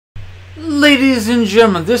Ladies and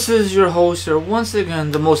gentlemen, this is your host here once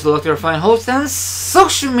again, the most electrifying host on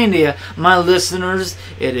social media. My listeners,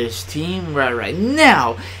 it is Team Right.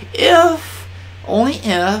 Now, if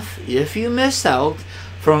you missed out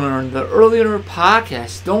from the earlier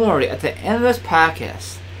podcast, don't worry, at the end of this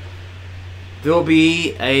podcast, there will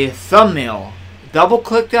be a thumbnail. Double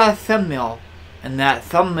click that thumbnail, and that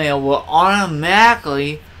thumbnail will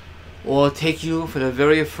automatically take you for the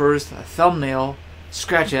very first thumbnail.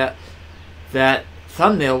 Scratch it. That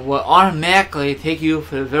thumbnail will automatically take you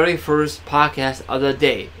for the very first podcast of the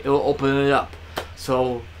day. It will open it up.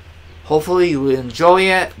 So hopefully you will enjoy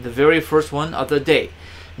it, the very first one of the day.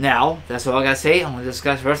 Now, that's all I gotta say. I'm gonna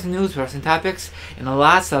discuss wrestling news, wrestling topics, and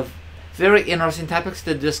lots of very interesting topics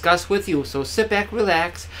to discuss with you. So sit back,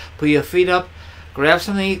 relax, put your feet up, grab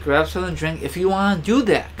something to eat, grab something to drink if you want to do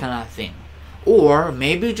that kind of thing. Or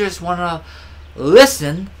maybe you just want to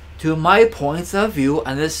listen to my points of view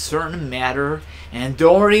on this certain matter. And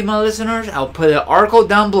don't worry, my listeners, I'll put an article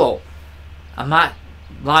down below. I'm not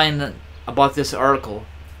lying about this article.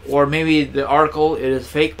 Or maybe the article is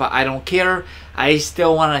fake, but I don't care. I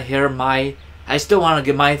still want to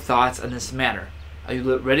give my thoughts on this matter. Are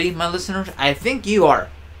you ready, my listeners? I think you are.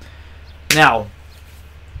 Now,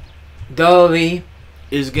 WWE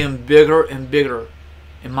is getting bigger and bigger,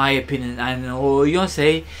 in my opinion. I know you're going to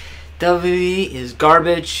say, WWE is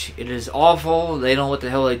garbage. It is awful. They don't know what the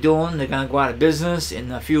hell they're doing. They're going to go out of business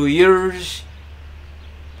in a few years.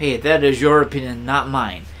 Hey, that is your opinion, not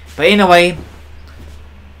mine. But anyway,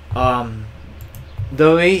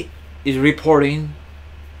 WWE is reporting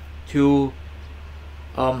to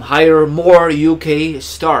hire more UK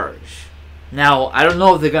stars. Now, I don't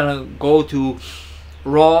know if they're going to go to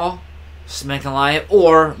Raw, SmackDown Live,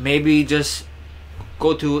 or maybe just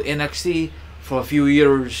go to NXT for a few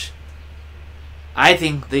years. I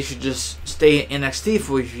think they should just stay in NXT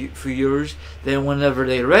for a few years. Then whenever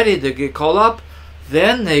they're ready to get called up,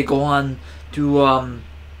 then they go on to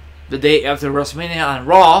the day after WrestleMania on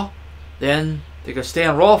Raw. Then they can stay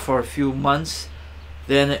on Raw for a few months.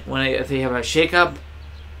 Then if they have a shakeup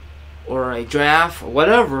or a draft or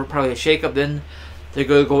whatever, probably a shakeup, then they're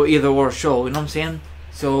going to go either or show. You know what I'm saying?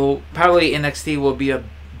 So probably NXT will be a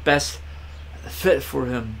best fit for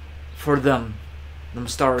them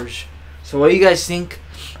stars. So what do you guys think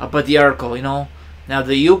about the article? Now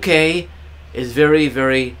the UK is very,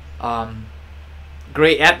 very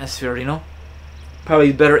great atmosphere.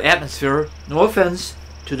 Probably better atmosphere. No offense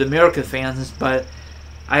to the American fans, but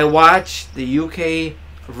I watched the UK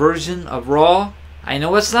version of Raw. I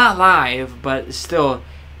know it's not live, but still,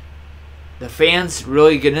 the fans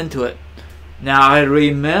really get into it. Now, I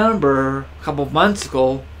remember a couple months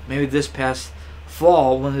ago, maybe this past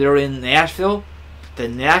fall, when they were in Nashville, the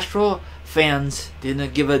Nashville fans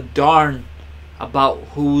didn't give a darn about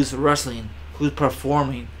who's wrestling, who's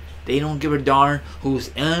performing. They don't give a darn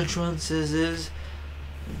whose entrances is.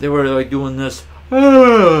 They were like doing this,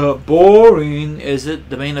 boring. Is it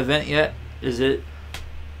the main event yet? Is the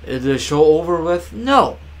show over with?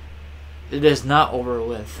 No, it is not over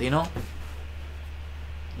with.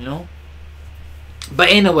 But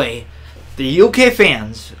anyway, the UK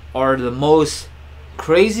fans are the most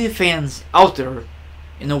crazy fans out there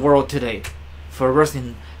in the world today for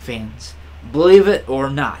wrestling fans. Believe it or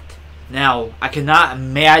not. Now, I cannot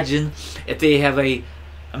imagine if they have a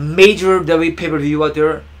major WWE pay-per-view out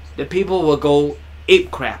there, the people will go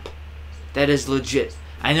ape crap. That is legit.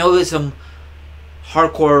 I know there's some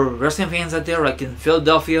hardcore wrestling fans out there, like in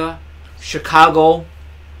Philadelphia, Chicago,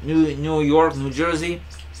 New York, New Jersey.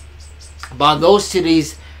 But those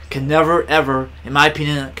cities can never, ever, in my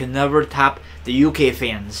opinion, can never top the UK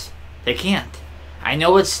fans. They can't. I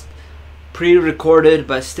know it's pre-recorded,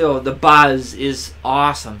 but still, the buzz is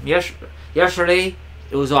awesome. Yesterday,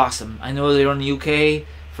 it was awesome. I know they were in the UK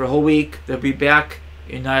for a whole week. They'll be back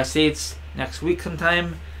in the United States next week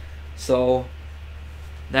sometime. So,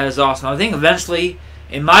 that is awesome. I think eventually,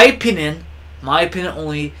 in my opinion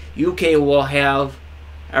only, UK will have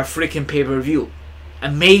a freaking pay-per-view.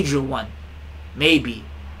 A major one. Maybe.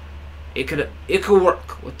 It could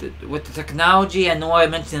work with the technology. I know I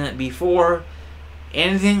mentioned it before.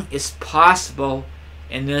 Anything is possible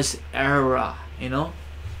in this era, I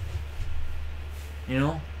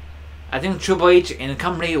think Triple H and the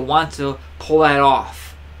company want to pull that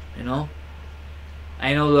off, I know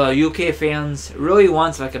the UK fans really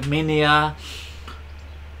want like a Mania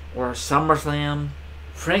or a SummerSlam.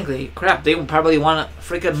 Frankly, crap, they would probably want a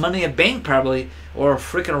freaking Money in the Bank probably, or a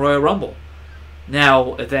freaking Royal Rumble.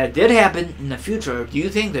 Now, if that did happen in the future, do you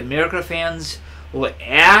think the American fans will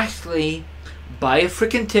actually buy a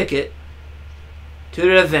freaking ticket to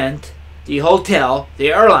the event, the hotel,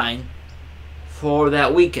 the airline, for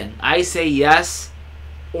that weekend? I say yes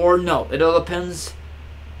or no. It all depends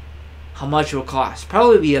how much it will cost.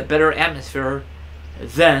 Probably be a better atmosphere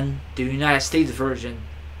than the United States version.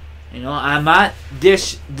 You know, I'm not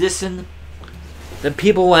dissing the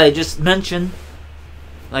people I just mentioned,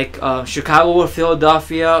 like Chicago,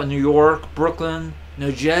 Philadelphia, New York, Brooklyn,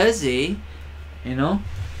 New Jersey. You know,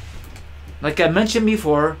 like I mentioned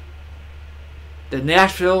before, the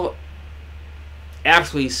Nashville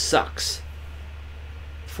actually sucks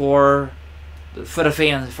for the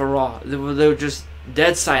fans, for Raw. They were just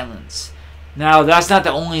dead silence. Now that's not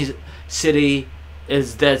the only city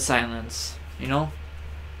is dead silence. You know,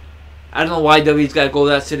 I don't know why WWE's got to go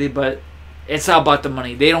to that city, but it's all about the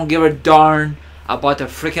money. They don't give a darn about the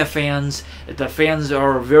freaking fans. If the fans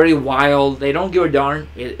are very wild, they don't give a darn.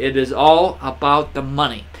 It is all about the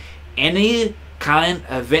money. Any kind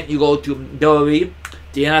of event you go to, WWE,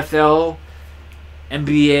 the NFL,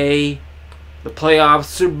 NBA, the playoffs,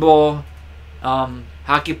 Super Bowl,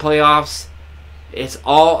 hockey playoffs, it's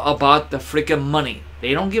all about the freaking money.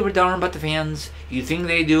 They don't give a darn about the fans. You think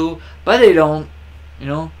they do, but they don't. You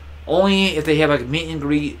know, only if they have like a meet and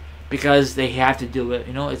greet because they have to do it.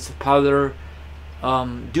 You know, it's part of their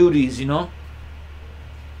duties. You know,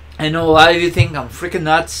 I know a lot of you think I'm freaking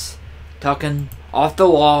nuts, talking off the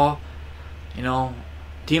wall. You know,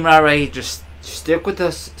 Team RA, just stick with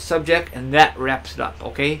the subject, and that wraps it up.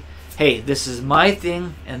 Okay. Hey, this is my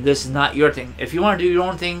thing, and this is not your thing. If you want to do your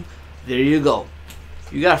own thing, there you go.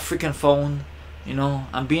 You got a freaking phone. You know,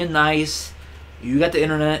 I'm being nice. You got the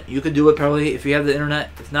internet. You could do it probably if you have the internet.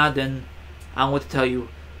 If not, then I don't know what to tell you.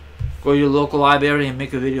 Go to your local library and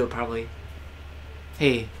make a video probably.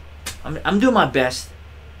 Hey, I'm doing my best.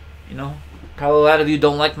 You know, probably a lot of you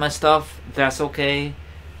don't like my stuff. That's okay.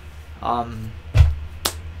 But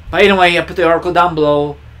anyway, I put the article down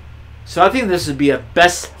below. So I think this would be a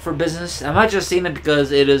best for business. I'm not just saying it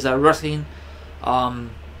because it is a wrestling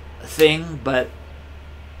thing, but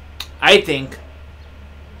I think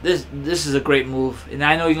this is a great move. And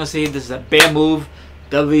I know you're gonna say this is a bad move.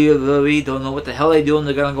 WWE don't know what the hell they're doing.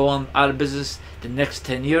 They're gonna go out of business the next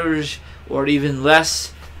 10 years or even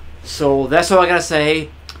less. So that's all I gotta say.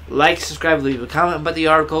 Like, subscribe, leave a comment about the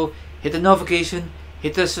article, hit the notification,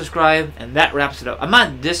 hit the subscribe, and that wraps it up. I'm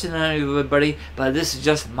not dissing everybody, but this is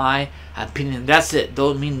just my opinion. That's it.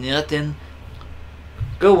 Don't mean nothing.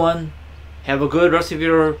 Good one. Have a good rest of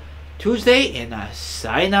your Tuesday, and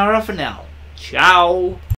sayonara for now. Ciao.